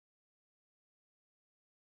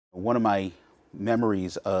One of my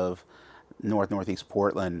memories of Northeast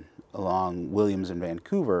Portland along Williams and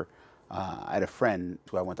Vancouver, I had a friend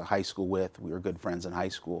who I went to high school with. We were good friends in high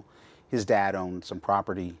school. His dad owned some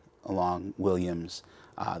property along Williams,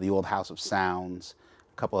 the old House of Sounds,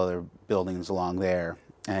 a couple other buildings along there.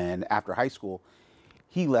 And after high school,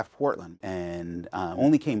 he left Portland and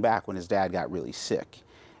only came back when his dad got really sick.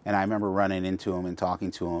 And I remember running into him and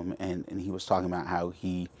talking to him, and he was talking about how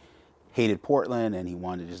he hated Portland and he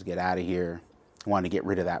wanted to just get out of here, wanted to get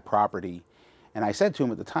rid of that property. And I said to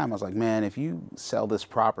him at the time, I was like, man, if you sell this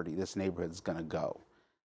property, this neighborhood's gonna go.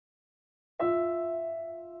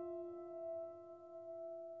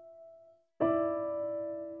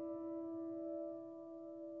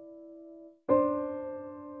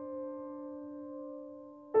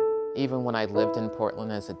 Even when I lived in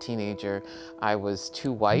Portland as a teenager, I was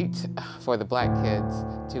too white for the black kids,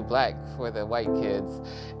 too black for the white kids,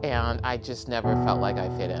 and I just never felt like I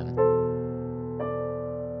fit in.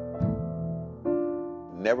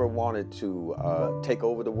 Never wanted to take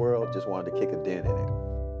over the world, just wanted to kick a dent in it.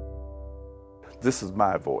 This is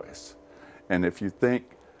my voice, and if you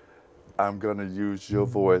think I'm going to use your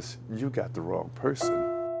voice, you got the wrong person.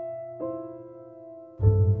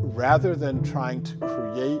 Rather than trying to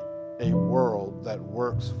create a world that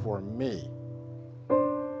works for me,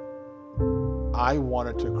 I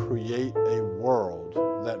wanted to create a world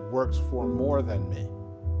that works for more than me.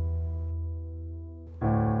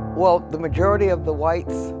 Well, the majority of the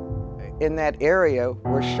whites in that area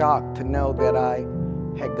were shocked to know that I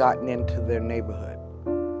had gotten into their neighborhood.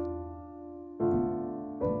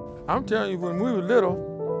 I'm telling you, when we were little,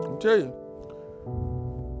 I'm telling you,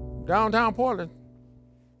 downtown Portland,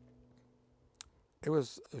 it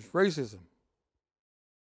was racism.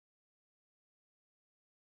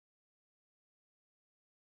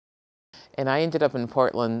 And I ended up in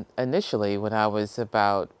Portland initially when I was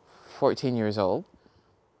about 14 years old.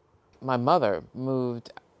 My mother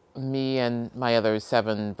moved me and my other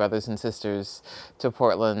 7 brothers and sisters to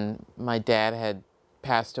Portland. My dad had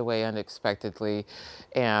passed away unexpectedly,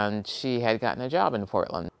 and she had gotten a job in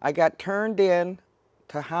Portland. I got turned in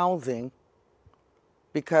to housing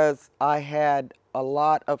because I had a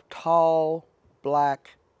lot of tall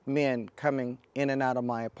black men coming in and out of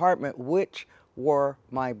my apartment, which were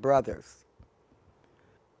my brothers.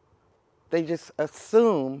 They just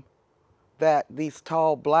assumed that these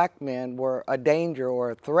tall black men were a danger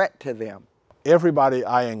or a threat to them. Everybody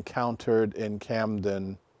I encountered in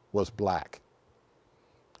Camden was black.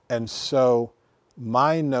 And so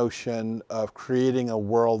my notion of creating a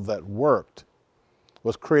world that worked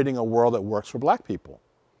was creating a world that works for black people.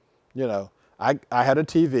 You know, I had a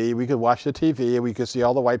TV, we could watch the TV, and we could see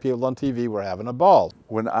all the white people on TV were having a ball.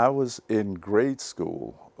 When I was in grade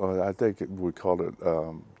school, I think we called it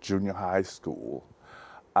junior high school,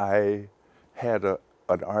 I had an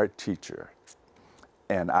art teacher,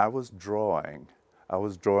 and I was drawing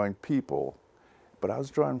people, but I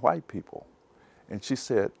was drawing white people. And she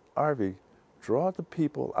said, Arvie, draw the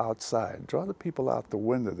people outside, draw the people out the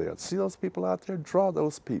window there. See those people out there? Draw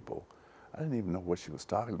those people. I didn't even know what she was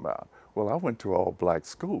talking about. Well, I went to all black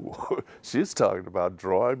school. She's talking about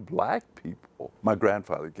drawing black people. My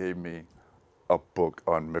grandfather gave me a book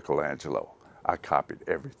on Michelangelo. I copied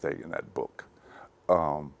everything in that book.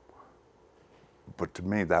 But to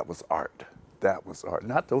me, that was art. That was art.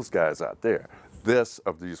 Not those guys out there. This,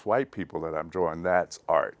 of these white people that I'm drawing, that's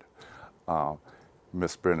art.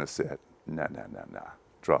 Miss Brenner said, nah,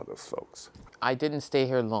 draw those folks. I didn't stay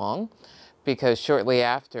here long because shortly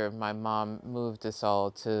after, my mom moved us all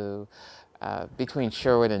to between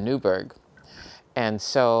Sherwood and Newburgh. And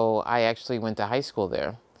so I actually went to high school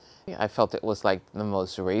there. I felt it was like the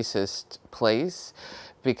most racist place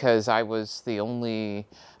because I was the only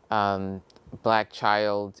black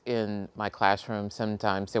child in my classroom.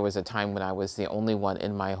 Sometimes there was a time when I was the only one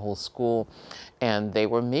in my whole school, and they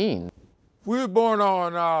were mean. We were born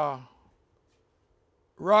on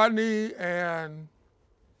Rodney and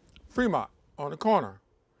Fremont on the corner.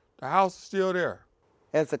 The house is still there.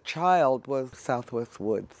 As a child was Southwest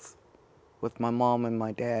Woods with my mom and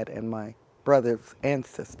my dad and my brothers and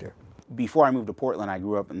sister. Before I moved to Portland, I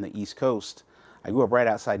grew up in the East Coast. I grew up right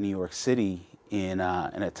outside New York City in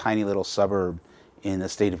a tiny little suburb in the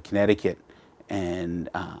state of Connecticut. And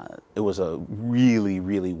it was a really,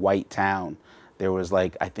 really white town. There was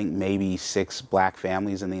like, I think maybe 6 black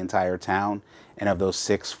families in the entire town. And of those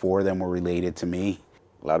 6, 4 of them were related to me.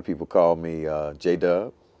 A lot of people call me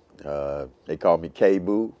J-Dub. They call me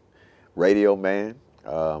K-Boo, Radio Man,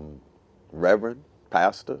 Reverend,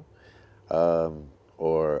 Pastor,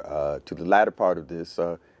 or to the latter part of this,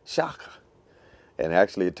 Shaka. And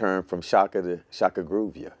actually it turned from Shaka to Shaka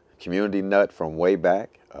Groovia. community nut from way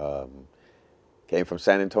back. Came from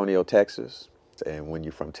San Antonio, Texas. And when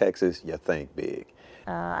you're from Texas, you think big.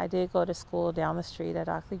 I did go to school down the street at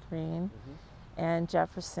Ockley Green and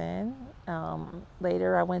Jefferson.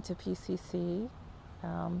 Later, I went to PCC.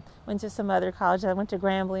 Went to some other colleges. I went to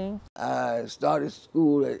Grambling. I started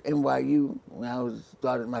school at NYU when I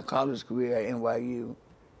started my college career at NYU.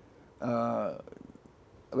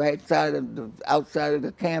 Right outside of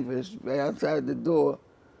the campus, right outside the door,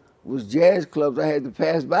 was jazz clubs I had to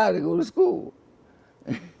pass by to go to school.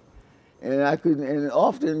 And I couldn't. And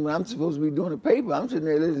often when I'm supposed to be doing a paper, I'm sitting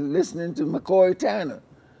there listening to McCoy Tanner,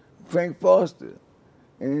 Frank Foster,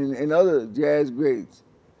 and other jazz greats.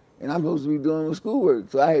 And I'm supposed to be doing my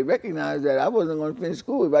schoolwork. So I had recognized that I wasn't going to finish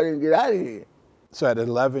school if I didn't get out of here. So at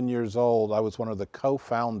 11 years old, I was one of the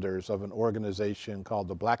co-founders of an organization called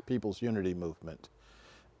the Black People's Unity Movement.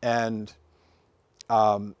 And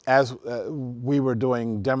as we were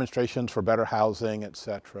doing demonstrations for better housing, et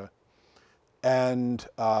cetera, and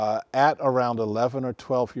at around 11 or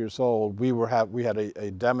 12 years old, we had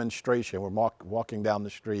a demonstration. We're walking down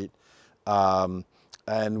the street,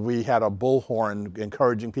 and we had a bullhorn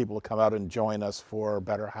encouraging people to come out and join us for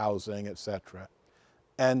better housing, et cetera.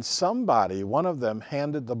 And somebody, one of them,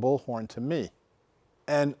 handed the bullhorn to me.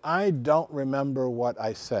 And I don't remember what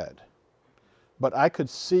I said, but I could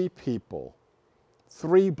see people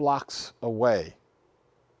 3 blocks away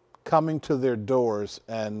coming to their doors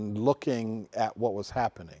and looking at what was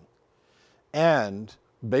happening. And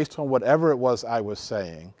based on whatever it was I was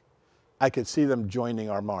saying, I could see them joining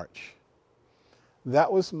our march.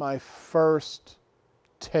 That was my first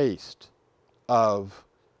taste of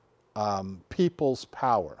people's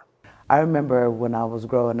power. I remember when I was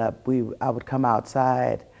growing up, I would come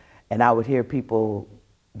outside and I would hear people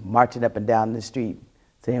marching up and down the street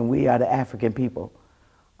saying, "We are the African people."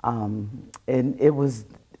 And it was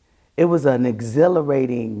an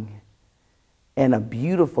exhilarating and a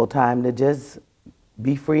beautiful time to just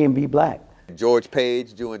be free and be black. George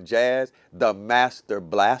Page doing jazz, the master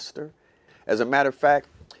blaster. As a matter of fact,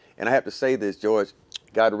 and I have to say this, George,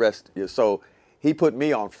 God rest your soul, he put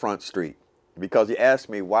me on Front Street because he asked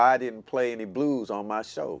me why I didn't play any blues on my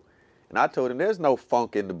show. And I told him there's no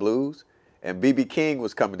funk in the blues. And B.B. King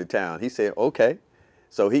was coming to town. He said, okay.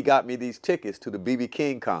 So he got me these tickets to the B.B.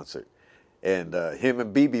 King concert. And him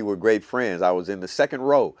and B.B. were great friends. I was in the second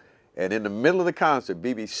row. And in the middle of the concert,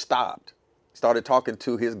 B.B. stopped, started talking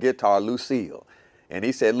to his guitar, Lucille. And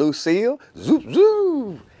he said, "Lucille, zoop,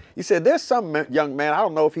 zoop." He said, "There's some young man, I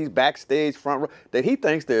don't know if he's backstage, front row, that he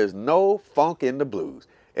thinks there's no funk in the blues."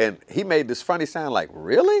 And he made this funny sound like,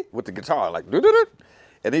 "Really?" with the guitar, like, doo-doo-doo.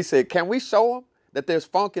 And he said, "Can we show him that there's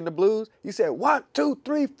funk in the blues?" He said, 1, 2,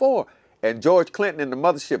 3, 4. And George Clinton and the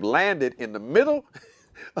Mothership landed in the middle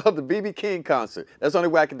of the B.B. King concert. That's the only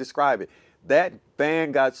way I can describe it. That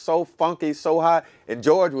band got so funky, so hot, and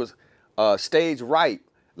George was stage right,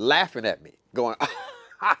 laughing at me, going,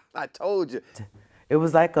 "I told you." It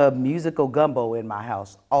was like a musical gumbo in my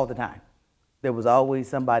house all the time. There was always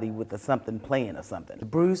somebody with something playing or something.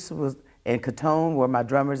 Bruce and Catone were my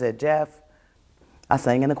drummers at Jeff. I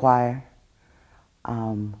sang in the choir.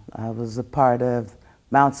 I was a part of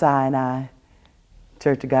Mount Sinai,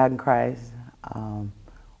 Church of God in Christ,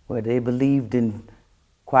 where they believed in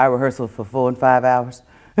choir rehearsal for 4 and 5 hours.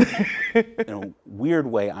 In a weird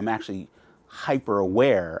way, I'm actually hyper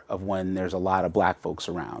aware of when there's a lot of black folks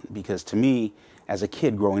around, because to me, as a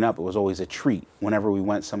kid growing up, it was always a treat. Whenever we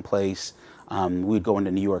went someplace, we'd go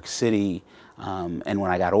into New York City, and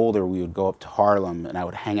when I got older, we would go up to Harlem, and I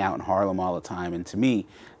would hang out in Harlem all the time. And to me,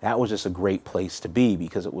 that was just a great place to be,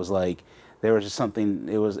 because it was like, there was just something,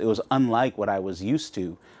 it was unlike what I was used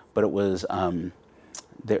to, but it was,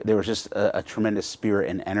 there was just a tremendous spirit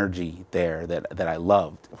and energy there that I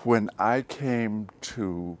loved. When I came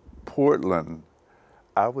to Portland,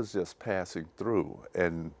 I was just passing through,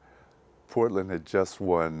 and Portland had just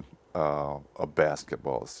won a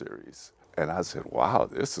basketball series. And I said, wow,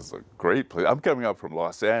 this is a great place. I'm coming up from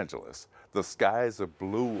Los Angeles. The skies are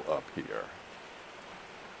blue up here.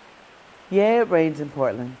 Yeah, it rains in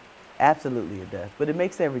Portland. Absolutely it does, but it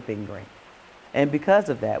makes everything great. And because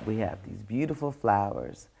of that, we have these beautiful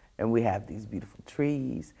flowers, and we have these beautiful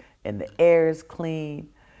trees, and the air is clean,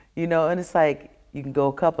 you know, and it's like you can go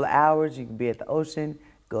a couple of hours, you can be at the ocean,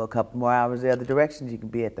 go a couple more hours the other direction, you can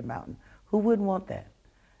be at the mountain. Who wouldn't want that?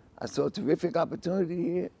 I saw a terrific opportunity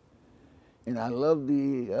here, and I love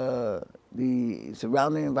the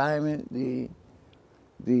surrounding environment, the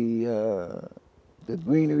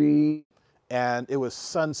greenery. And it was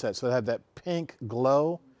sunset, so it had that pink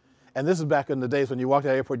glow. And this is back in the days when you walked out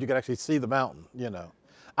of the airport, you could actually see the mountain, you know.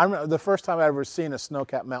 I remember the first time I ever seen a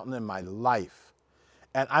snow-capped mountain in my life.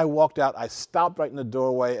 And I walked out, I stopped right in the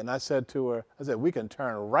doorway, and I said to her, I said, we can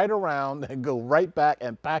turn right around and go right back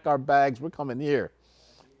and pack our bags. We're coming here.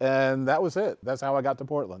 And that was it. That's how I got to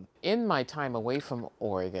Portland. In my time away from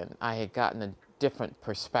Oregon, I had gotten a different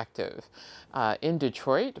perspective. In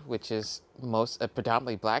Detroit, which is a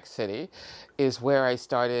predominantly black city, is where I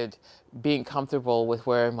started being comfortable with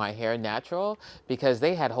wearing my hair natural, because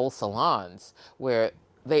they had whole salons where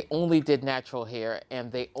they only did natural hair,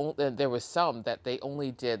 and there was some that they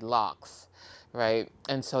only did locks, right?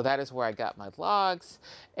 And so that is where I got my locks,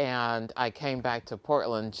 and I came back to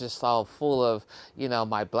Portland just all full of, you know,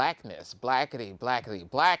 my blackness, blackity, blackity,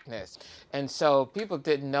 blackness. And so people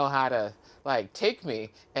didn't know how to like take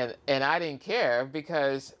me, and I didn't care,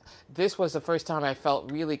 because this was the first time I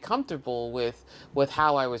felt really comfortable with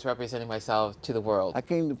how I was representing myself to the world. I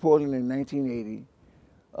came to Portland in 1980.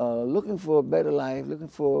 Looking for a better life, looking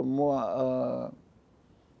for more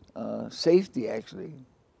safety, actually.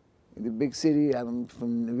 In the big city, I'm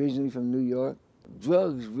originally from New York.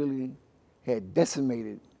 Drugs really had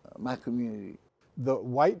decimated my community. The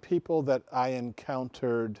white people that I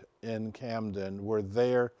encountered in Camden were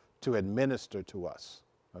there to administer to us,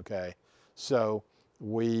 okay? So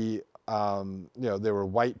we, you know, there were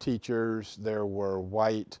white teachers, there were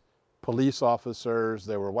white police officers,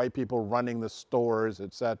 there were white people running the stores,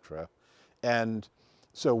 etc. And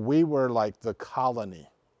so we were like the colony,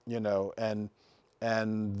 you know, and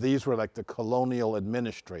these were like the colonial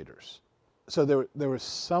administrators. So there was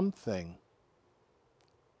something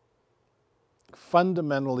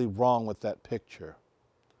fundamentally wrong with that picture.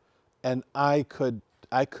 And I could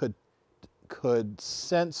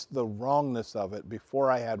sense the wrongness of it before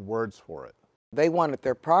I had words for it. They wanted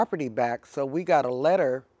their property back, so we got a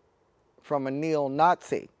letter from a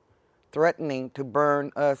neo-Nazi threatening to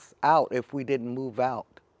burn us out if we didn't move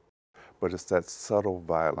out. But it's that subtle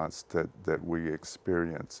violence that we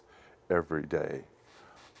experience every day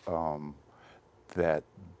that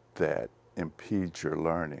impedes your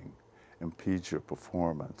learning, impedes your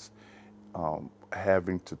performance.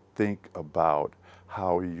 Having to think about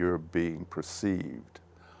how you're being perceived,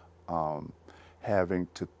 having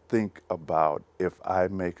to think about, if I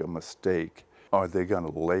make a mistake, are they going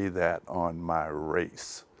to lay that on my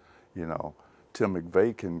race? You know, Tim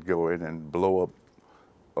McVeigh can go in and blow up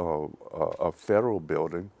a federal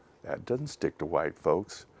building. That doesn't stick to white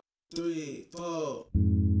folks. 3, 4.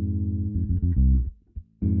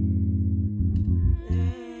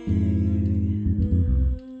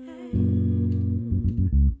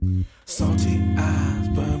 Salty eyes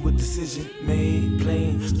burn with decision made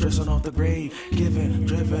plain, stressing off the grave, given,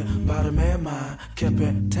 driven by the man mind, kept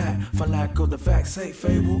intact for lack of the facts. Say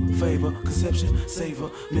fable, favor, conception,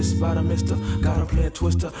 savor, missed by the mister, got him playing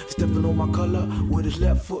twister, stepping on my color with his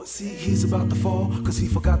left foot. See, he's about to fall, cause he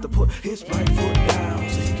forgot to put his right foot down,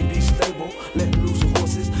 so he can be stable, letting loose the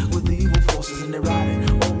horses with the evil forces, and they're riding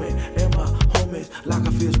on me and my homies like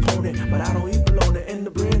a fierce pony, but I don't eat bologna in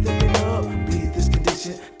the bread that they love. Be this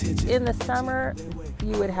condition. In the summer,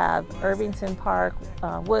 you would have Irvington Park,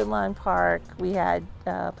 Woodlawn Park, we had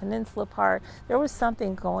Peninsula Park. There was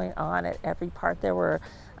something going on at every park. There were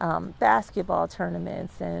basketball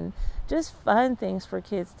tournaments and just fun things for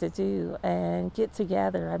kids to do and get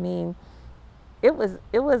together. I mean, it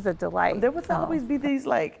was a delight. There would always be these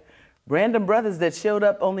like random brothers that showed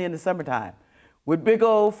up only in the summertime with big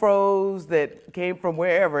old fros that came from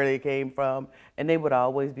wherever they came from, and they would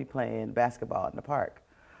always be playing basketball in the park.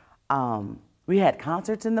 We had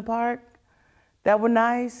concerts in the park that were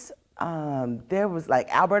nice. There was like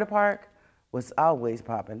Alberta Park was always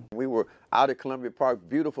popping. We were out at Columbia Park,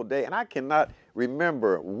 beautiful day, and I cannot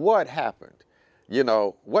remember what happened. You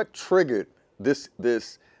know, what triggered this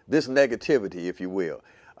negativity, if you will.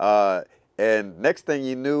 And next thing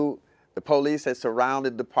you knew, the police had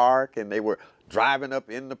surrounded the park, and they were driving up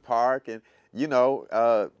in the park, and you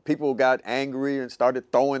know, people got angry and started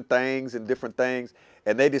throwing things and different things,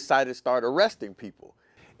 and they decided to start arresting people.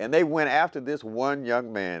 And they went after this one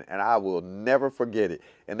young man, and I will never forget it.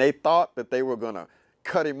 And they thought that they were going to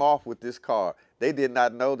cut him off with this car. They did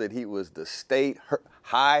not know that he was the state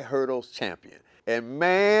high hurdles champion. And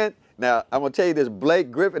man, now I'm going to tell you this,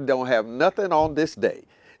 Blake Griffin don't have nothing on this day.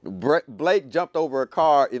 Blake jumped over a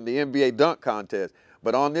car in the NBA dunk contest,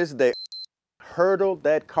 but on this day, hurdled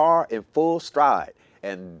that car in full stride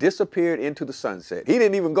and disappeared into the sunset. He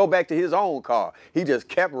didn't even go back to his own car. He just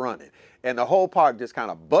kept running. And the whole park just kind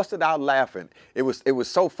of busted out laughing. It was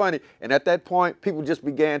so funny. And at that point, people just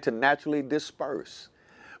began to naturally disperse.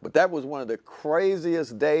 But that was one of the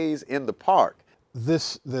craziest days in the park.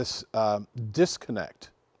 This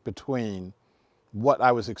disconnect between what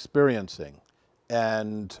I was experiencing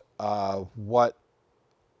and what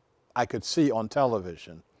I could see on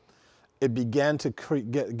television, it began to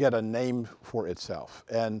get a name for itself.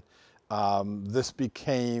 And this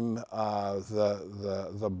became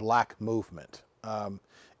the Black movement.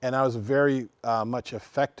 And I was very much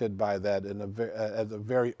affected by that at a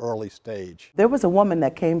very early stage. There was a woman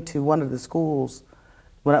that came to one of the schools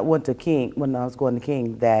when I went to King, when I was going to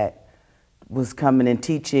King, that was coming and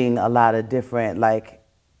teaching a lot of different, like,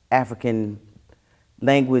 African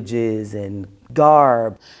languages and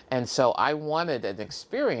garb. And so I wanted an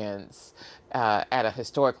experience at a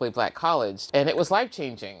historically Black college, and it was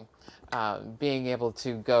life-changing, being able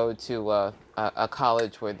to go to a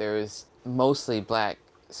college where there is mostly Black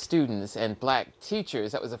students and Black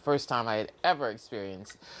teachers. That was the first time I had ever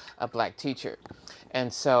experienced a Black teacher.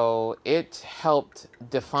 And so it helped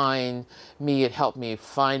define me, it helped me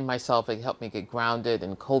find myself, it helped me get grounded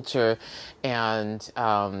in culture, and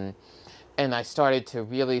I started to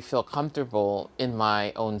really feel comfortable in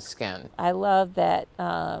my own skin. I love that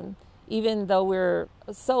even though we're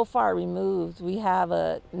so far removed, we have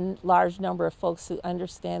a large number of folks who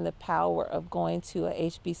understand the power of going to a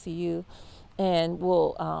HBCU and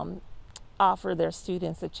will offer their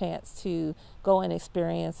students a chance to go and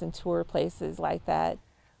experience and tour places like that.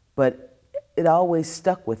 But it always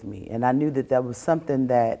stuck with me, and I knew that there was something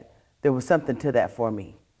to that for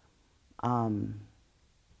me.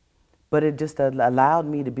 But it just allowed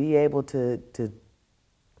me to be able to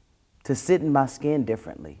sit in my skin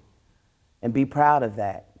differently and be proud of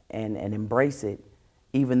that and embrace it,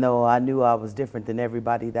 even though I knew I was different than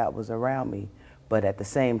everybody that was around me, but at the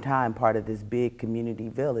same time part of this big community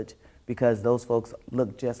village, because those folks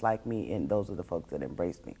look just like me, and those are the folks that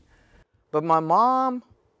embraced me. But my mom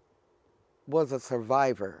was a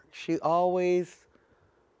survivor. She always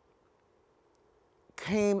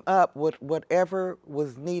came up with whatever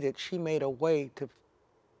was needed. She made a way to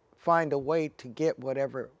find a way to get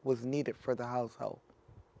whatever was needed for the household.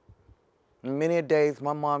 And many a days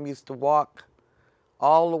my mom used to walk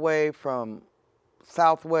all the way from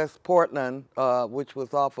Southwest Portland, which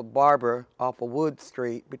was off of Wood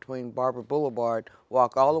Street between Barber Boulevard,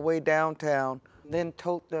 walk all the way downtown, then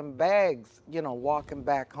tote them bags, you know, walking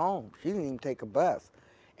back home. She didn't even take a bus.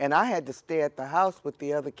 And I had to stay at the house with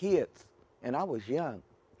the other kids. And I was young,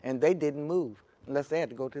 and they didn't move unless they had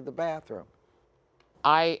to go to the bathroom.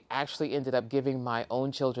 I actually ended up giving my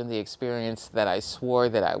own children the experience that I swore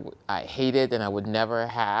that I hated and I would never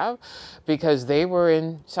have, because they were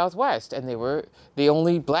in Southwest and they were the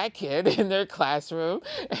only Black kid in their classroom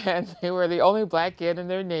and they were the only Black kid in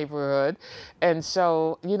their neighborhood. And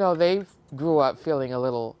so, you know, they grew up feeling a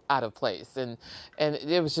little out of place, and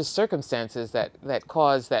it was just circumstances that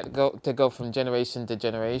caused that to go from generation to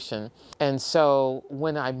generation. And so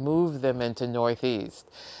when I moved them into Northeast,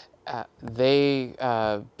 they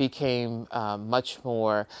became much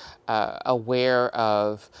more aware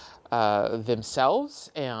of themselves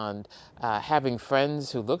and having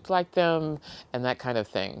friends who looked like them and that kind of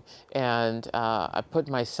thing. And I put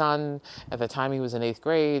my son, at the time he was in 8th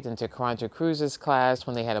grade, into Caranta Cruz's class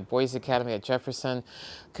when they had a boys' academy at Jefferson.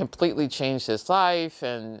 Completely changed his life,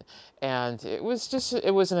 and it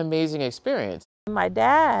was an amazing experience. My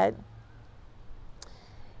dad,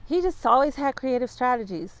 he just always had creative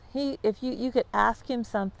strategies. If you could ask him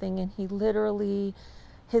something and he literally,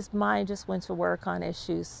 his mind just went to work on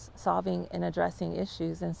issues, solving and addressing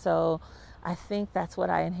issues. And so I think that's what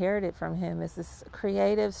I inherited from him, is this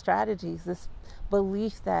creative strategies, this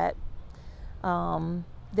belief that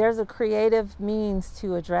there's a creative means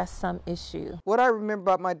to address some issue. What I remember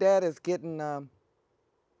about my dad is getting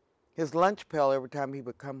his lunch pail every time he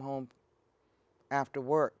would come home after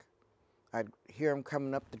work. I'd hear him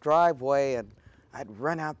coming up the driveway, and I'd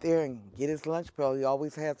run out there and get his lunch pail. He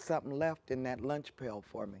always had something left in that lunch pail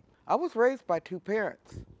for me. I was raised by 2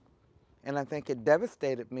 parents, and I think it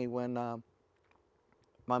devastated me when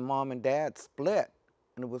my mom and dad split,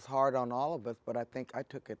 and it was hard on all of us, but I think I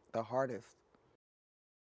took it the hardest.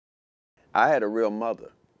 I had a real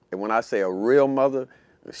mother, and when I say a real mother,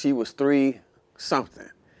 she was 3-something.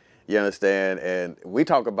 You understand? And we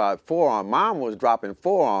talk about forearm. Mom was dropping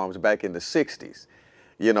forearms back in the 60s,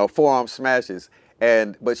 you know, forearm smashes.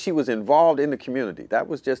 But she was involved in the community. That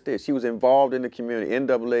was just it. She was involved in the community,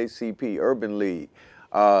 NAACP, Urban League,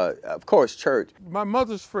 of course, church. My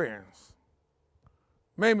mother's friends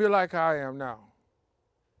made me like I am now.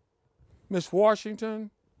 Miss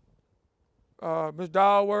Washington, Miss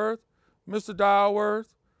Dialworth, Mr. Dialworth,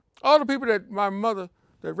 all the people that my mother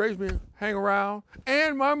that raised me hang around,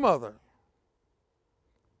 and my mother,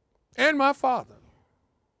 and my father.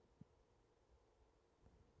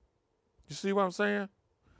 You see what I'm saying?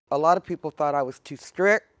 A lot of people thought I was too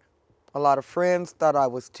strict. A lot of friends thought I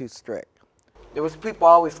was too strict. There was people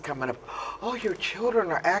always coming up, oh, your children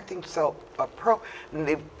are acting so and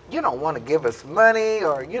they, want to give us money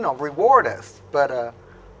or, reward us. But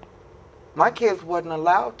my kids wasn't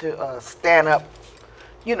allowed to stand up,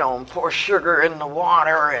 and pour sugar in the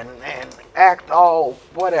water and act all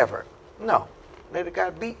whatever. No, they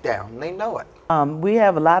got beat down. They know it. We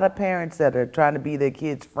have a lot of parents that are trying to be their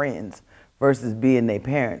kids' friends versus being their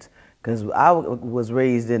parents. Because I was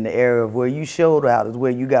raised in the era of where you showed out is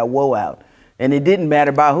where you got woe out. And it didn't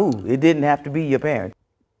matter by who. It didn't have to be your parents.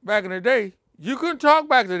 Back in the day, you couldn't talk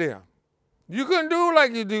back to them. You couldn't do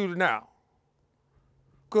like you do now.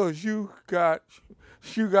 Because you got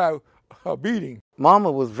a beating.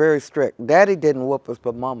 Mama was very strict. Daddy didn't whoop us,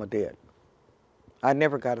 but Mama did. I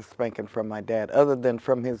never got a spanking from my dad other than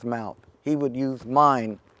from his mouth. He would use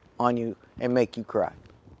mine on you and make you cry.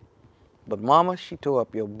 But Mama, she tore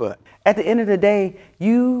up your butt. At the end of the day,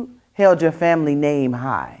 you held your family name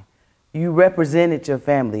high. You represented your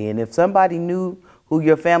family. And if somebody knew who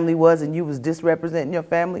your family was and you was disrepresenting your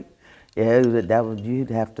family, yeah,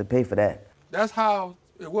 you'd have to pay for that. That's how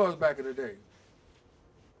it was back in the day.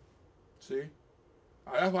 See?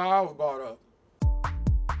 That's how I was brought up.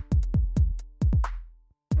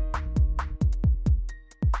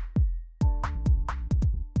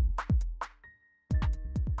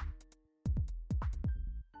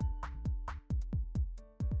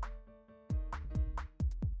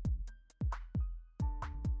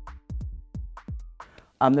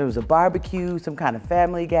 There was a barbecue, some kind of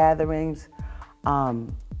family gatherings.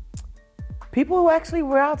 People who actually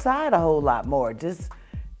were outside a whole lot more, just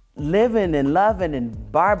living and loving and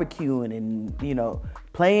barbecuing and,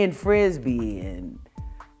 playing Frisbee. And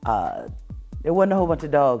there wasn't a whole bunch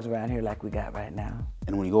of dogs around here like we got right now.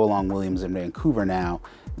 And when you go along Williams in Vancouver now,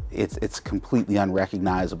 it's completely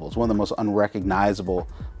unrecognizable. It's one of the most unrecognizable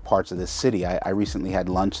parts of this city. I recently had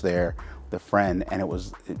lunch there with a friend, and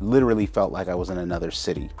it literally felt like I was in another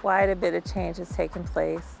city. Quite a bit of change has taken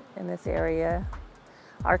place in this area.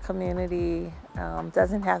 Our community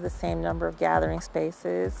doesn't have the same number of gathering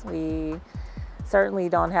spaces. We certainly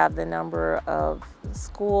don't have the number of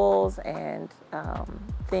schools and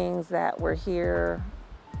things that were here.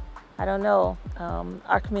 I don't know.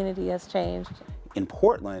 Our community has changed. In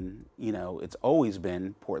Portland, it's always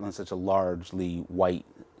been, Portland's such a largely white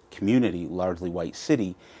community, largely white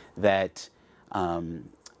city, that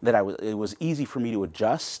it was easy for me to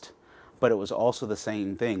adjust, but it was also the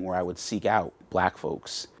same thing where I would seek out black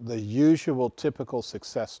folks. The usual typical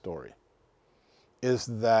success story is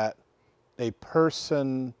that a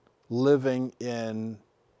person living in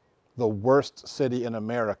the worst city in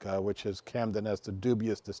America, which is Camden has the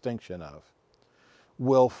dubious distinction of,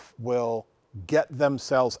 will get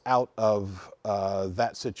themselves out of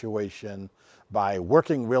that situation by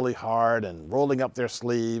working really hard and rolling up their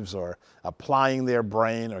sleeves or applying their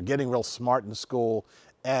brain or getting real smart in school.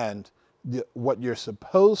 And what you're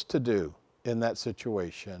supposed to do in that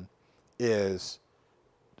situation is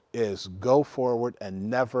go forward and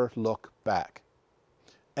never look back.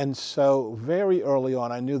 And so very early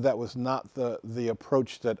on, I knew that was not the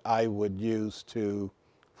approach that I would use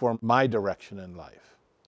for my direction in life.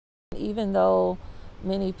 Even though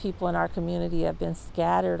many people in our community have been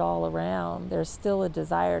scattered all around, there's still a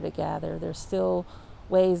desire to gather. There's still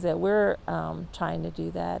ways that we're trying to do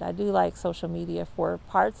that. I do like social media for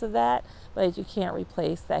parts of that, but you can't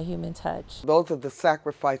replace that human touch. Those are the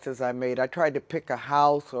sacrifices I made. I tried to pick a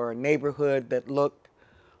house or a neighborhood that looked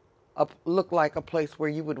like a place where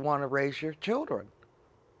you would want to raise your children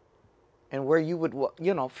and where you would,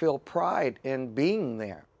 feel pride in being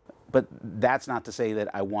there. But that's not to say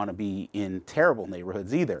that I want to be in terrible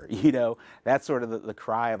neighborhoods either. That's sort of the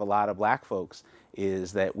cry of a lot of black folks,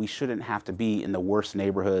 is that we shouldn't have to be in the worst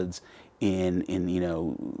neighborhoods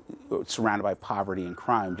surrounded by poverty and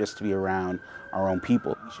crime just to be around our own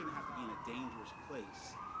people. We shouldn't have to be in a dangerous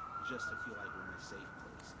place just to feel like we're in a safe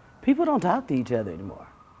place. People don't talk to each other anymore.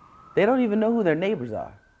 They don't even know who their neighbors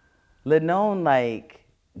are, let alone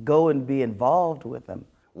go and be involved with them.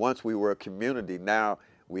 Once we were a community, now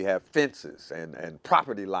we have fences and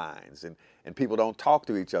property lines, and people don't talk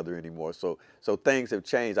to each other anymore. So things have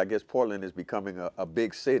changed. I guess Portland is becoming a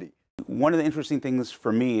big city. One of the interesting things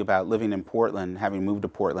for me about living in Portland, having moved to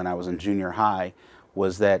Portland, I was in junior high,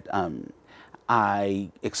 was that I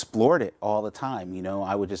explored it all the time.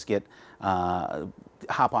 I would just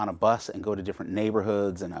hop on a bus and go to different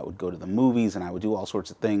neighborhoods, and I would go to the movies, and I would do all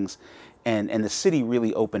sorts of things. And the city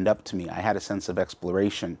really opened up to me. I had a sense of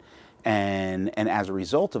exploration. And as a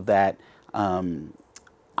result of that,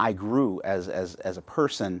 I grew as a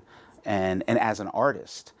person and as an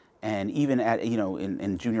artist. And even at, you know,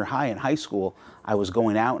 in junior high and high school, I was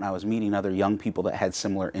going out and I was meeting other young people that had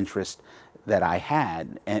similar interests that I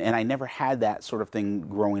had. And I never had that sort of thing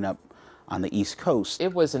growing up on the East Coast.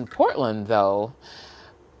 It was in Portland, though,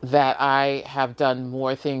 that I have done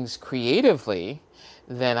more things creatively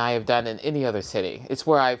than I have done in any other city. It's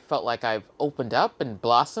where I felt like I've opened up and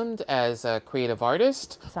blossomed as a creative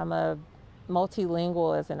artist. I'm a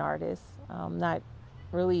multilingual as an artist. Not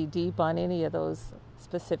really deep on any of those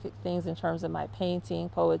specific things in terms of my painting,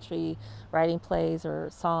 poetry, writing plays or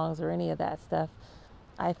songs or any of that stuff.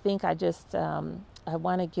 I think I just, I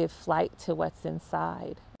want to give flight to what's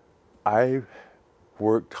inside. I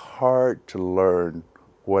worked hard to learn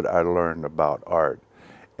what I learned about art.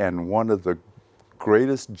 And one of the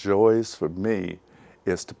greatest joys for me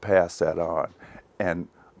is to pass that on. And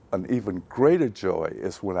an even greater joy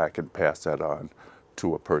is when I can pass that on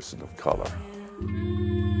to a person of color.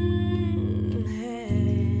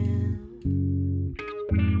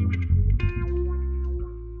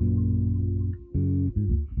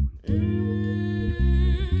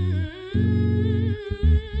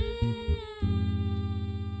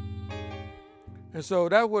 And so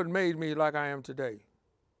that's what made me like I am today.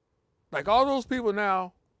 Like all those people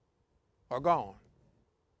now are gone.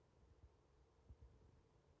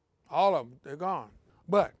 All of them, they're gone.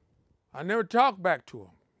 But I never talked back to them.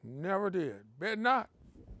 Never did. Bet not.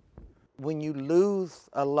 When you lose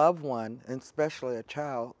a loved one, and especially a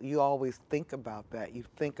child, you always think about that. You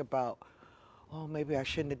think about, oh, maybe I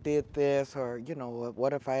shouldn't have did this, or, you know,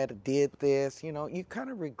 what if I had did this? You know, you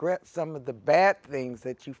kind of regret some of the bad things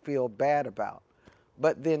that you feel bad about.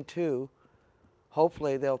 But then, too,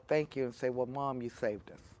 hopefully they'll thank you and say, well, Mom, you saved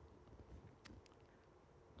us.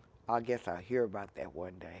 I guess I'll hear about that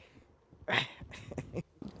one day.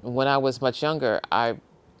 When I was much younger, I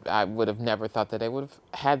would have never thought that I would have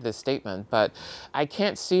had this statement, but I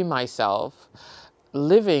can't see myself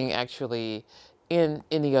living actually in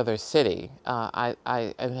any other city. I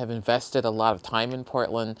have invested a lot of time in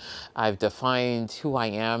Portland. I've defined who I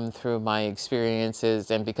am through my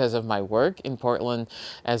experiences and because of my work in Portland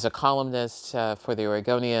as a columnist for the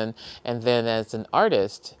Oregonian, and then as an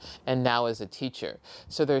artist, and now as a teacher.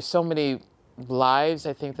 So there's so many lives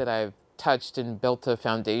I think that I've touched and built a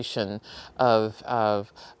foundation of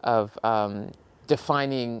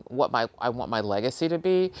defining what I want my legacy to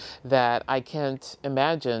be, that I can't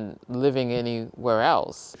imagine living anywhere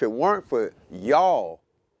else. If it weren't for y'all,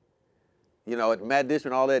 you know, at Matt Dishman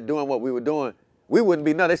and all that, doing what we were doing, we wouldn't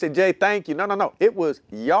be nothing. They said, Jay, thank you. No. It was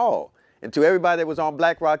y'all. And to everybody that was on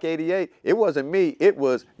Black Rock 88, it wasn't me, it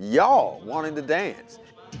was y'all wanting to dance.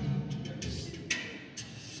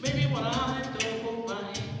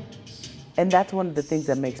 And that's one of the things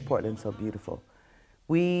that makes Portland so beautiful.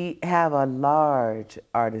 We have a large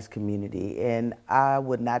artist community, and I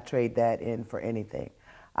would not trade that in for anything.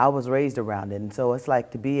 I was raised around it, and so it's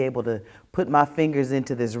like to be able to put my fingers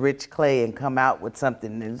into this rich clay and come out with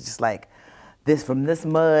something, and it's just like, this, from this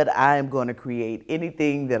mud, I am going to create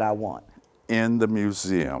anything that I want. In the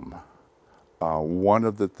museum, one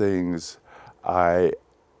of the things I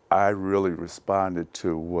really responded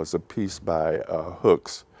to was a piece by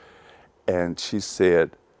Hooks, and she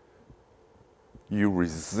said, you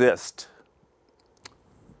resist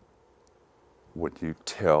when you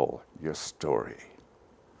tell your story.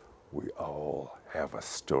 We all have a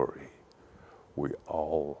story. We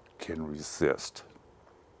all can resist.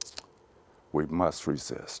 We must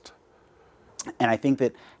resist. And I think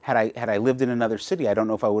that had I lived in another city, I don't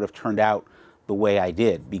know if I would have turned out the way I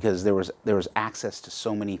did, because there was access to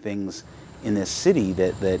so many things in this city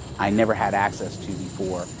that I never had access to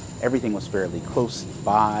before. Everything was fairly close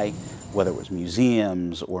by, whether it was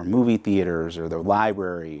museums or movie theaters or the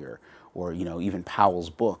library or you know, even Powell's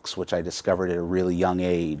books, which I discovered at a really young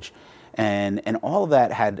age. And all of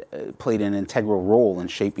that had played an integral role in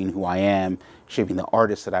shaping who I am, shaping the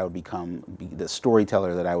artist that I would become, the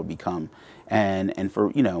storyteller that I would become. And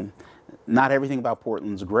for, you know, not everything about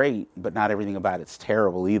Portland's great, but not everything about it's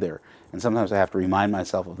terrible either. And sometimes I have to remind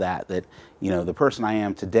myself of that, you know, the person I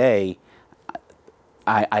am today,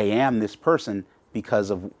 I am this person because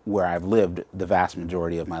of where I've lived the vast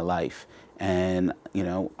majority of my life. And, you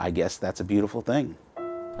know, I guess that's a beautiful thing.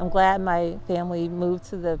 I'm glad my family moved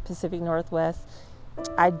to the Pacific Northwest.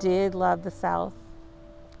 I did love the South.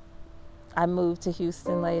 I moved to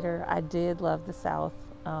Houston later. I did love the South.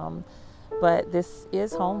 But this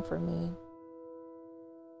is home for me.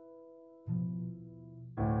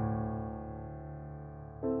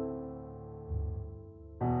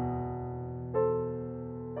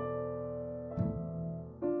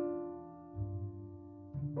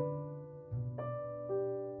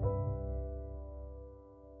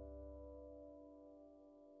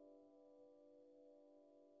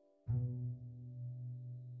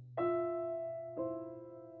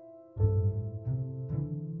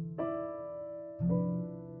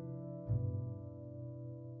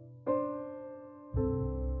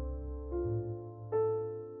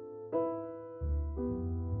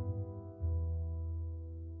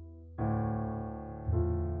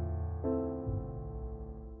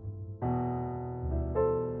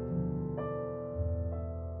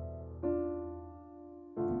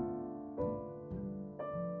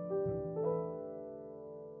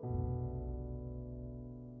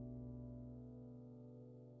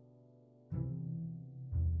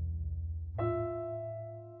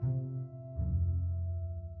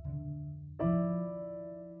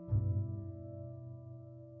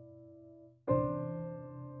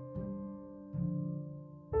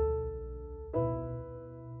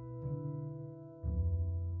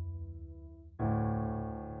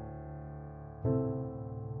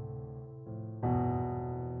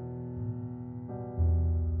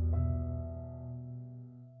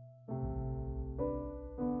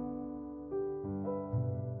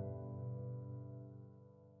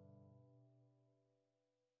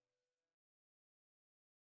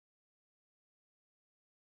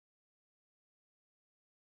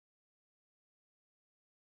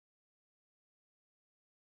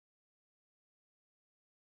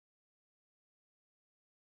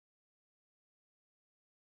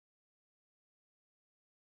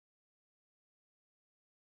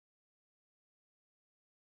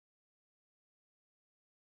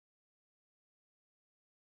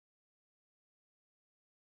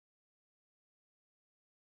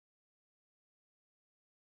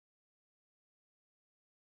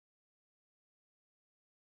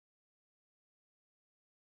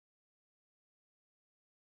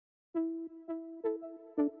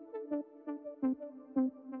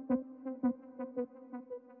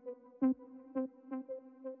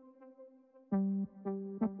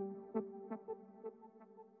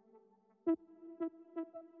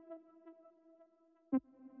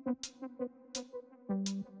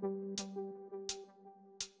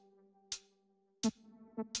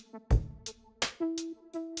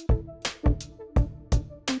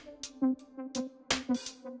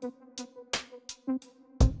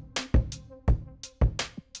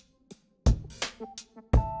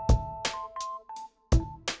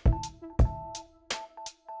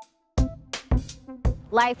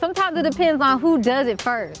 Like sometimes it depends on who does it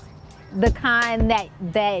first, the kind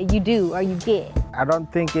that you do or you get. I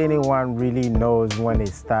don't think anyone really knows when it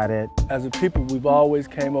started. As a people, we've always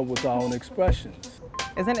came up with our own expressions.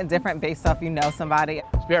 Isn't it different based off you know somebody?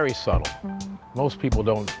 It's very subtle. Most people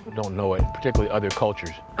don't know it, particularly other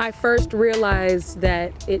cultures. I first realized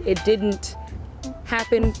that it didn't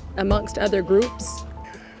happen amongst other groups.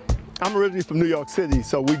 I'm originally from New York City,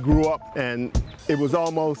 so we grew up and it was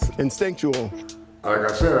almost instinctual.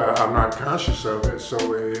 Like I said, I'm not conscious of it,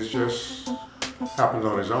 so it just happens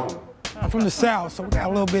on its own. I'm from the South, so we got a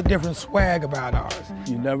little bit different swag about ours.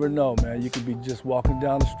 You never know, man. You could be just walking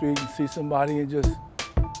down the street and see somebody and just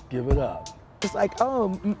give it up. It's like,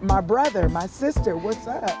 oh, my brother, my sister, what's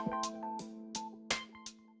up?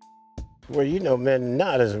 Well, you know, man,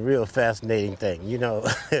 nod is a real fascinating thing, you know,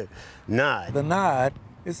 nod. The nod,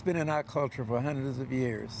 it's been in our culture for hundreds of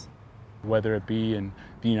years. Whether it be in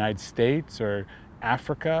the United States or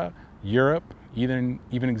Africa, Europe, even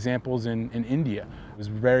examples in India. It was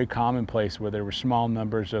very commonplace where there were small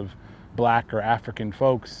numbers of Black or African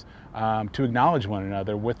folks to acknowledge one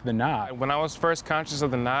another with the nod. When I was first conscious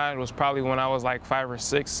of the nod, it was probably when I was like 5 or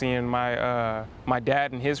 6, seeing my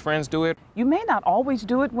dad and his friends do it. You may not always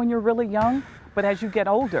do it when you're really young, but as you get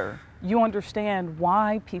older, you understand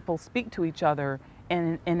why people speak to each other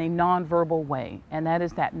in a nonverbal way, and that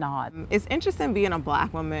is that nod. It's interesting being a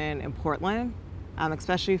Black woman in Portland,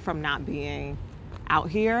 especially from not being out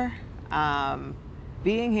here.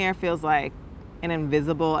 Being here feels like an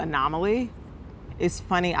invisible anomaly. It's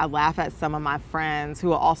funny, I laugh at some of my friends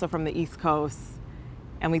who are also from the East Coast,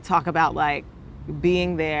 and we talk about like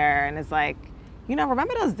being there, and it's like, you know,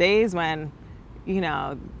 remember those days when, you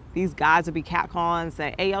know, these guys would be catcalling and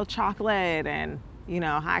say, "Hey, yo, chocolate," and, you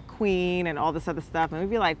know, "Hi, queen," and all this other stuff, and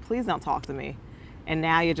we'd be like, please don't talk to me. And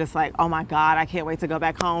now you're just like, oh my God, I can't wait to go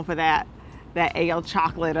back home for that AL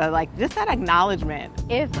chocolate, or like just that acknowledgement.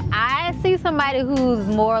 If I see somebody who's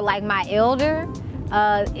more like my elder,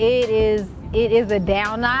 it is a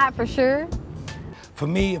down nod for sure. For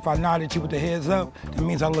me, if I nod at you with the heads up, that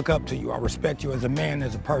means I look up to you. I respect you as a man,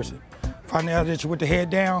 as a person. If I nod at you with the head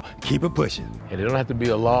down, keep it pushing. And it don't have to be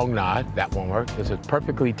a long nod, that won't work. It's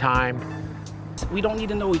perfectly timed. We don't need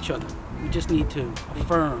to know each other. We just need to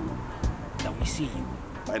affirm that we see you.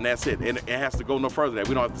 And that's it. And it has to go no further than that.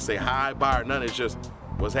 We don't have to say hi, bye, or none. It's just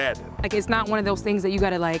what's happening. Like, it's not one of those things that you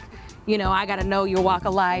gotta like, you know, I gotta know your walk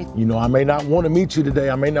of life. You know, I may not want to meet you today.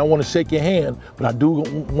 I may not want to shake your hand, but I do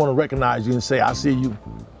want to recognize you and say, I see you.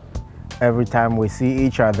 Every time we see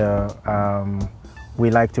each other, we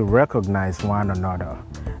like to recognize one another.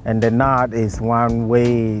 And the nod is one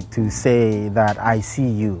way to say that I see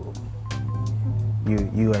you.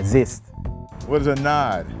 You exist. What is a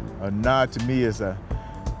nod? A nod to me is a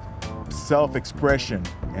self-expression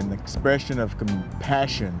and the expression of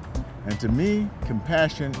compassion. And to me,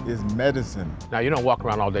 compassion is medicine. Now, you don't walk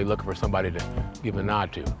around all day looking for somebody to give a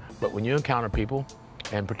nod to, but when you encounter people,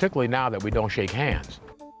 and particularly now that we don't shake hands.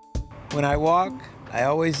 When I walk, I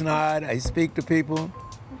always nod, I speak to people,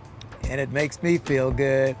 and it makes me feel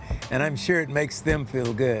good, and I'm sure it makes them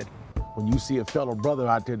feel good. When you see a fellow brother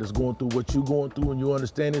out there that's going through what you're going through and you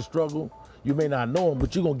understand his struggle, you may not know him,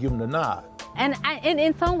 but you're gonna give him the nod. And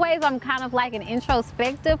in some ways, I'm kind of like an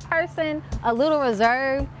introspective person, a little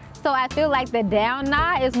reserved. So I feel like the down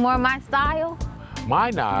nod is more my style. My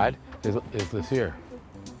nod is this here.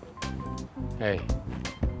 Hey.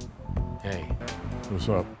 Hey. What's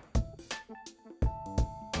up?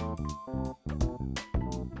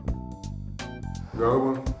 The other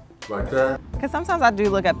one, like that? Because sometimes I do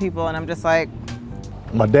look at people and I'm just like.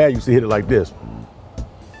 My dad used to hit it like this.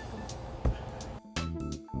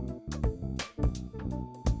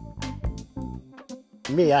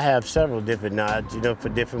 Me, I have several different nods, you know, for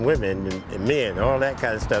different women and men, all that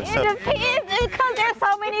kind of stuff. It depends, because there's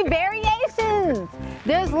so many variations.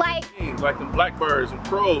 There's like the blackbirds and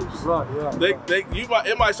crows. Right, yeah.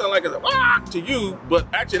 It might sound like a wah to you, but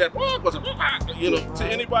actually that wah was a wah, you know, to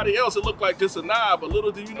anybody else it looked like just a nod, but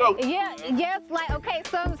little do you know. Yeah, yes, like, okay,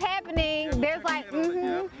 something's happening. There's like,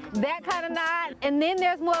 that kind of nod. And then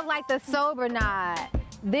there's more of like the sober nod.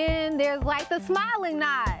 Then there's like the smiling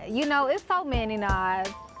nod. You know, it's so many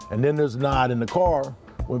nods. And then there's a nod in the car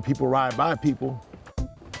when people ride by people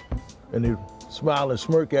and they smile and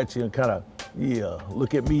smirk at you and kind of, yeah,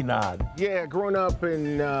 look at me nod. Yeah, growing up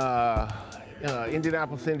in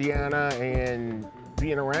Indianapolis, Indiana, and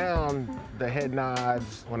being around the head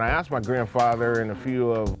nods, when I asked my grandfather and a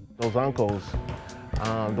few of those uncles,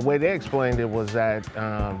 The way they explained it was that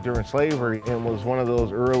during slavery, it was one of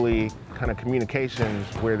those early kind of communications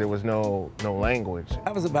where there was no language.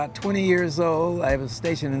 I was about 20 years old. I was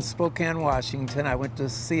stationed in Spokane, Washington. I went to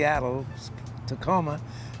Seattle, Tacoma,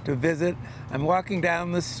 to visit. I'm walking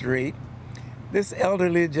down the street. This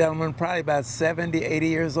elderly gentleman, probably about 70, 80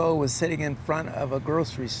 years old, was sitting in front of a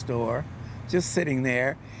grocery store, just sitting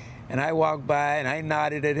there. And I walked by and I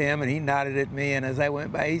nodded at him and he nodded at me. And as I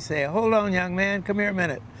went by, he said, "Hold on, young man, come here a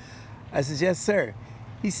minute." I said, "Yes, sir."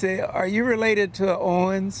 He said, "Are you related to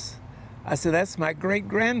Owens?" I said, "That's my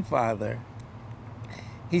great-grandfather."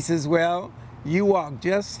 He says, "Well, you walk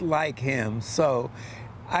just like him." So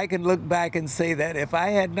I can look back and say that if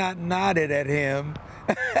I had not nodded at him,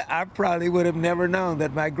 I probably would have never known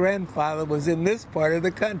that my grandfather was in this part of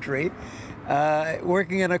the country,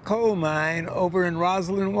 working in a coal mine over in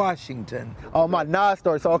Roslyn, Washington. Oh, my nod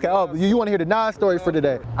story. So, okay, you want to hear the nod story for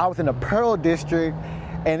today? I was in the Pearl District,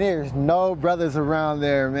 and there's no brothers around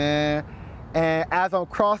there, man. And as I'm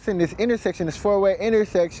crossing this intersection, this four-way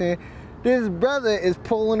intersection, this brother is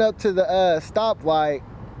pulling up to the stoplight,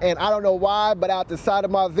 and I don't know why, but out the side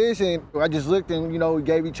of my vision, I just looked and, we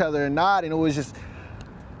gave each other a nod, and it was just...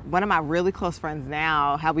 One of my really close friends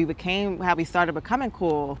now, how we started becoming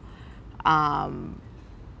cool,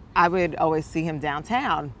 I would always see him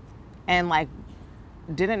downtown and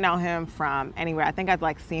didn't know him from anywhere. I think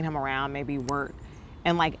I'd seen him around, maybe work.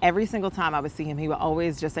 And every single time I would see him, he would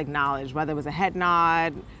always just acknowledge, whether it was a head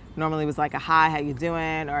nod, normally it was a hi, how you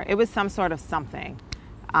doing? Or it was some sort of something.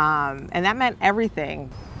 And that meant everything.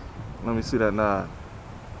 Let me see that nod.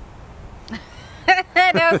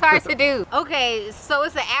 That was hard to do. Okay, so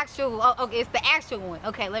it's the actual, it's the actual one.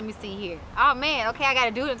 Okay, let me see here. Oh man, okay, I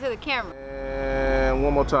gotta do it to the camera. And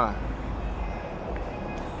one more time.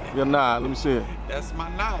 Your nod, let me see it. That's my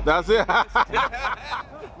nod. That's it.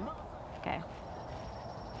 Okay.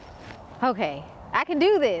 Okay, I can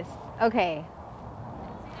do this. Okay.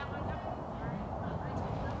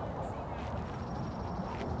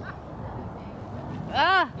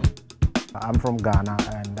 I'm from Ghana,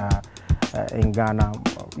 and in Ghana,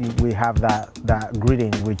 we have that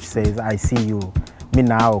greeting which says, "I see you,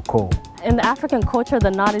 Mina Oko." In the African culture,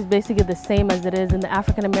 the nod is basically the same as it is in the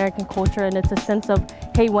African American culture, and it's a sense of,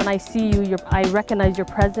 hey, when I see you, I recognize your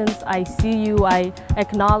presence, I see you, I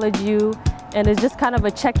acknowledge you, and it's just kind of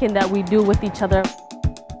a check-in that we do with each other.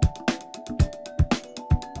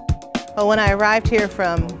 Well, when I arrived here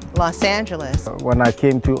from Los Angeles. When I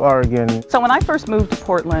came to Oregon. So when I first moved to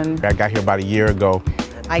Portland. I got here about a year ago.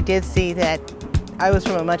 I did see that I was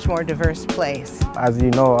from a much more diverse place. As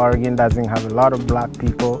you know, Oregon doesn't have a lot of black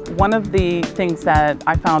people. One of the things that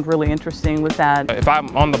I found really interesting was that if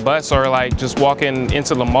I'm on the bus or just walking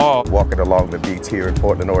into the mall. Walking along the beach here in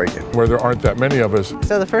Portland, Oregon. Where there aren't that many of us.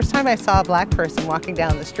 So the first time I saw a black person walking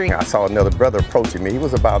down the street. I saw another brother approaching me. He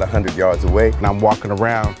was about 100 yards away, and I'm walking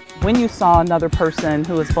around. When you saw another person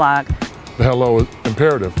who was black, the hello is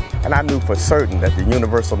imperative. And I knew for certain that the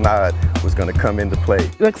universal nod was going to come into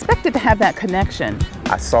play. You expected to have that connection.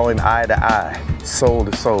 I saw him eye to eye, soul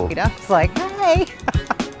to soul. It's like, hey.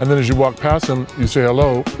 And then as you walk past him, you say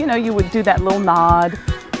hello. You would do that little nod.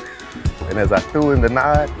 And as I threw in the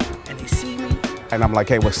nod. And they see me. And I'm like,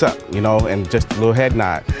 hey, what's up? And just a little head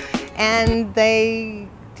nod. And they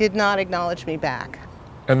did not acknowledge me back.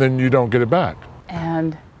 And then you don't get it back.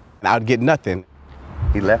 And I'd get nothing.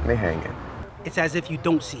 He left me hanging. It's as if you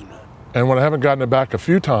don't see me. And when I haven't gotten it back a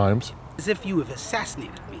few times. As if you have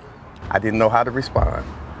assassinated me. I didn't know how to respond.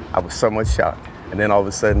 I was somewhat shocked. And then all of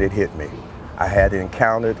a sudden it hit me. I had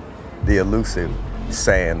encountered the elusive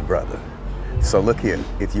sand brother. So look here,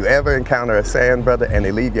 if you ever encounter a sand brother and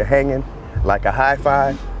they leave you hanging like a high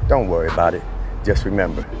five, don't worry about it. Just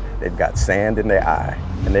remember, they've got sand in their eye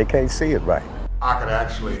and they can't see it right. I could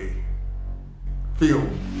actually feel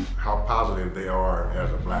how positive they are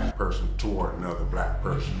as a black person toward another black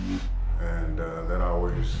person. And that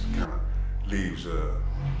always kind of leaves a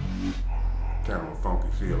kind of a funky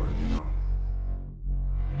feeling,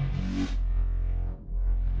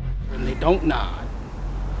 When they don't nod,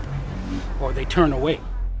 or they turn away.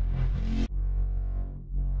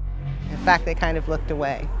 In fact, they kind of looked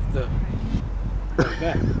away.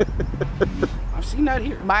 I've seen that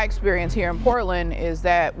here. My experience here in Portland is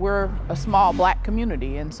that we're a small black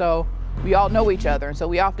community, and so we all know each other, and so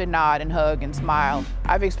we often nod and hug and smile.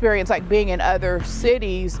 I've experienced being in other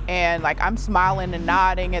cities and I'm smiling and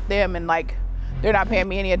nodding at them and they're not paying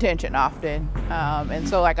me any attention often. And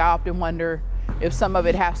so I often wonder if some of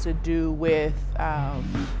it has to do with,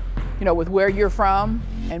 with where you're from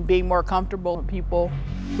and being more comfortable with people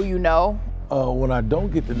who you know. When I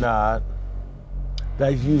don't get the nod,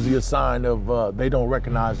 that's usually a sign of they don't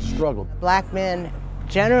recognize the struggle. Black men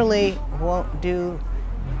generally won't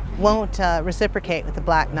reciprocate with the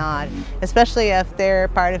black nod, especially if they're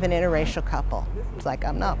part of an interracial couple. It's like,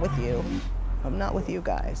 I'm not with you. I'm not with you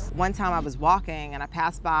guys. One time I was walking and I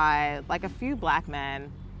passed by like a few black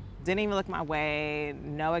men, didn't even look my way,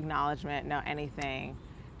 no acknowledgement, no anything.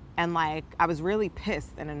 And like, I was really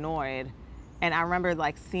pissed and annoyed. And I remember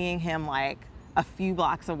like seeing him like a few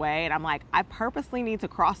blocks away, and I'm like, I purposely need to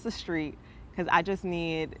cross the street because I just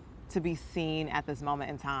need to be seen at this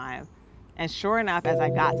moment in time. And sure enough, as I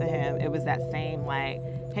got to him, it was that same like,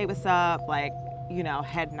 hey, what's up? Like, you know,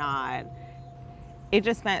 head nod. It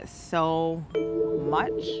just meant so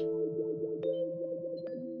much.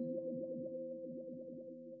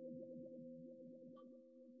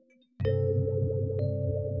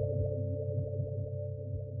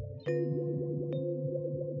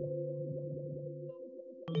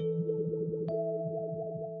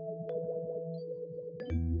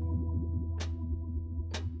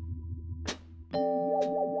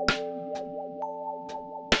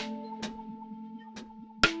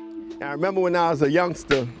 I remember when I was a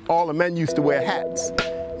youngster, all the men used to wear hats,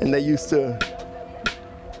 and they used to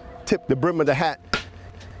tip the brim of the hat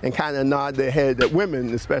and kind of nod their head at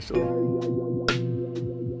women especially.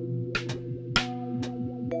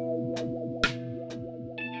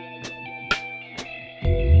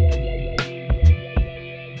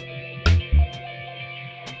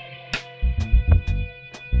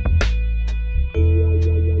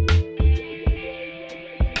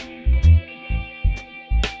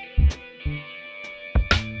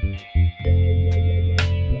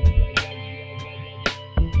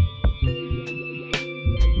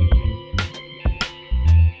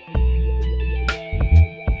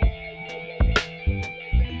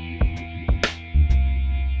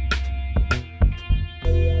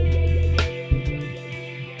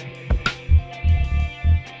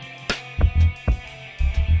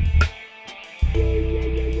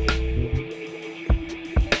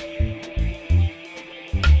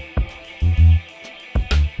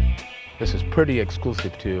 This is pretty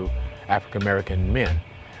exclusive to African American men.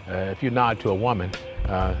 If you nod to a woman,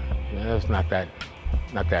 that's not that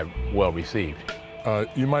well received.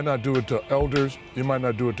 You might not do it to elders, you might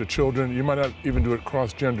not do it to children, you might not even do it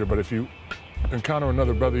cross-gender, but if you encounter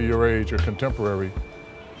another brother your age or contemporary,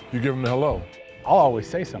 you give them the hello. I'll always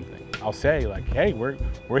say something. I'll say like, hey,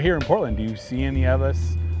 we're here in Portland. Do you see any of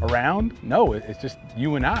us around? No, it's just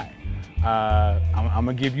you and I. I'm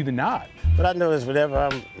gonna give you the nod. But I notice whenever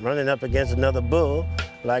I'm running up against another bull,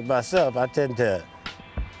 like myself, I tend to,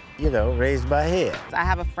 you know, raise my head. I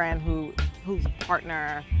have a friend whose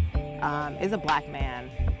partner is a black man,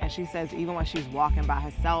 and she says even when she's walking by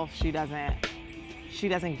herself, she doesn't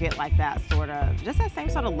get like that sort of, just that same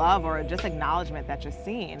sort of love or just acknowledgement that you're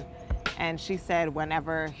seen. And she said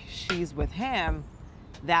whenever she's with him,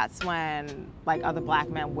 that's when like other black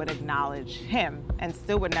men would acknowledge him and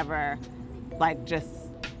still would never like just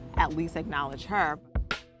at least acknowledge her.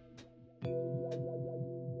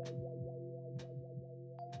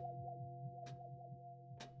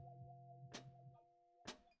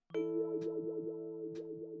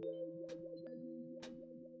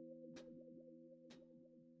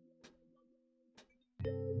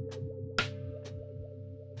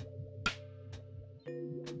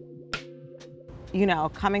 You know,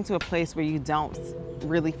 coming to a place where you don't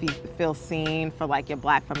really feel seen for like your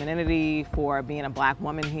black femininity, for being a black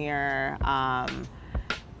woman here,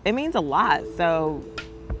 it means a lot. So,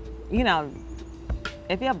 you know,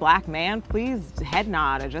 if you're a black man, please head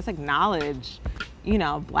nod or just acknowledge, you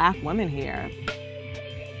know, black women here.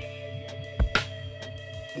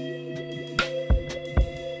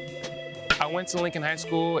 I went to Lincoln High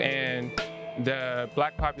School and the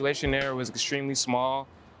black population there was extremely small.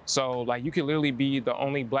 So like you could literally be the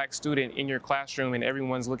only black student in your classroom and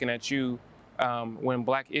everyone's looking at you when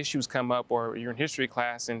black issues come up or you're in history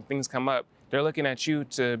class and things come up, they're looking at you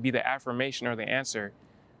to be the affirmation or the answer.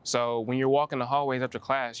 So when you're walking the hallways after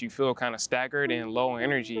class, you feel kind of staggered and low on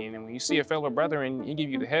energy. And when you see a fellow brother and he give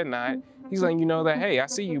you the head nod, he's letting you know that, hey, I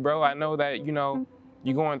see you, bro. I know that, you know,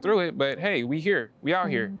 you're going through it, but hey, we here, we out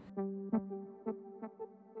here.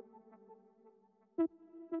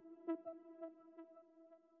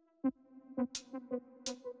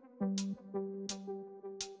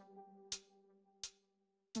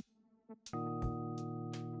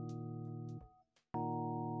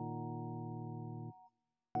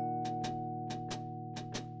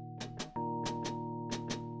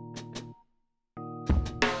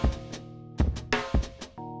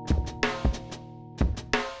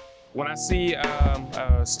 When I see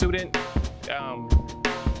a student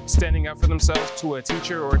standing up for themselves to a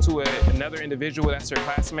teacher or to another individual that's their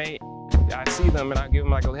classmate, I see them and I give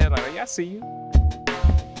them like a head like, yeah, I see you.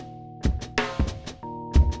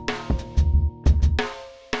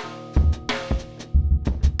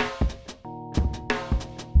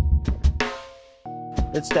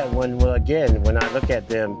 It's that one, well, again, when I look at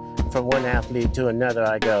them from one athlete to another,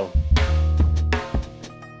 I go,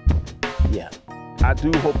 yeah. I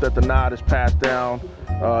do hope that the nod is passed down.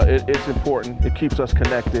 It's important. It keeps us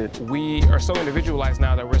connected. We are so individualized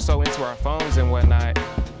now that we're so into our phones and whatnot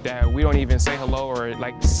that we don't even say hello or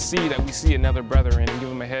like see that we see another brother and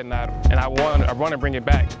give him a head nod. And I want to bring it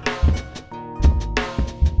back.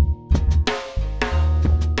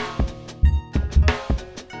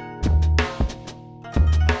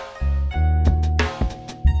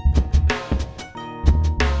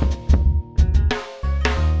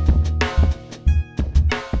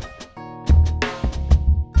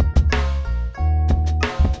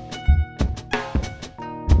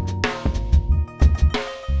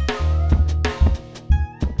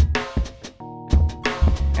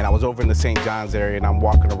 And I was over in the St. John's area and I'm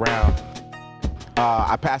walking around.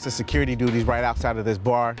 I passed the security dude, he's right outside of this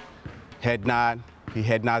bar. Head nod, he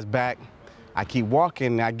head nods back. I keep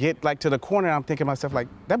walking, I get like to the corner and I'm thinking to myself like,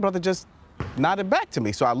 that brother just nodded back to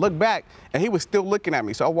me. So I look back and he was still looking at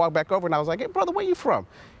me. So I walked back over and I was like, hey brother, where you from?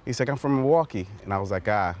 He's like, I'm from Milwaukee. And I was like,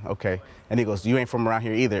 ah, okay. And he goes, you ain't from around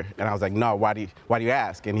here either. And I was like, no, why do you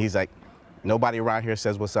ask? And he's like, nobody around here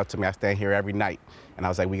says what's up to me. I stand here every night. And I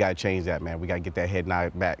was like, we gotta change that, man. We gotta get that head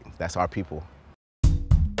nod back. That's our people.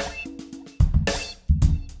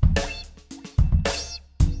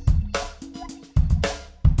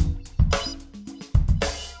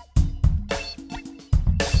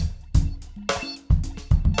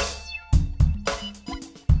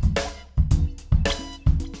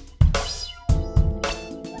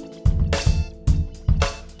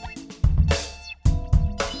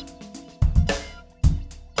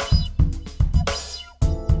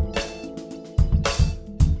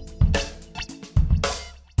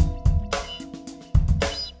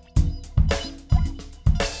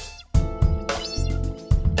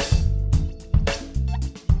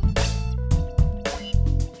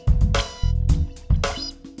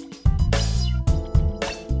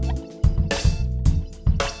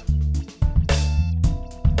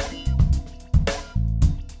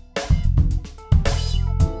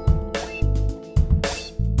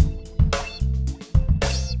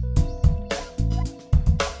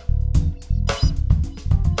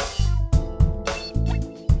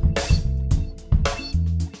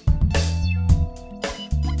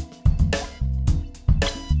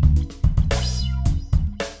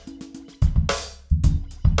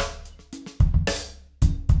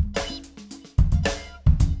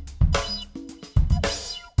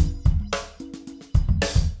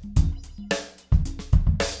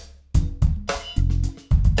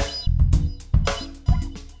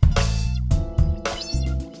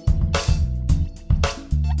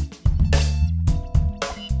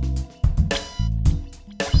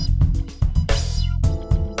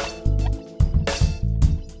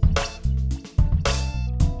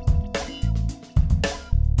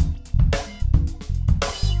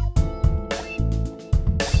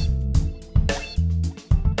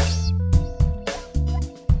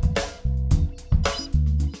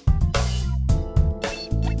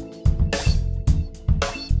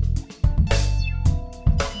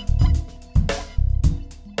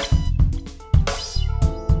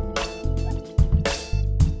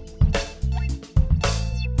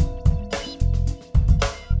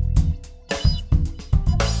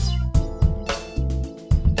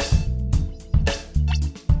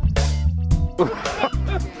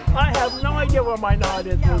 I have no idea where my nod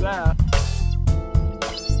is for that.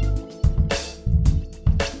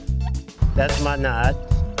 That's my nod,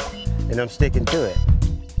 and I'm sticking to it.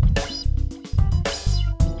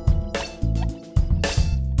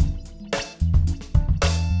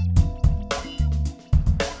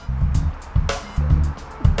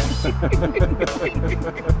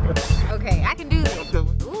 Okay, I can do this.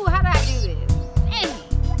 Ooh, how do I do this? Dang,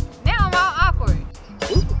 now I'm all awkward.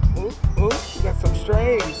 Ooh, you got some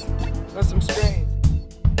strains. Got some strains.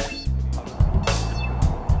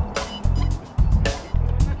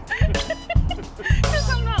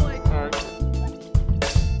 I'm not like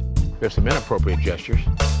There's some inappropriate gestures,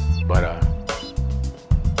 but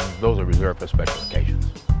those are reserved for special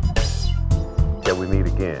occasions. Till we meet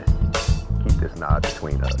again, keep this nod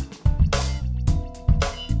between us.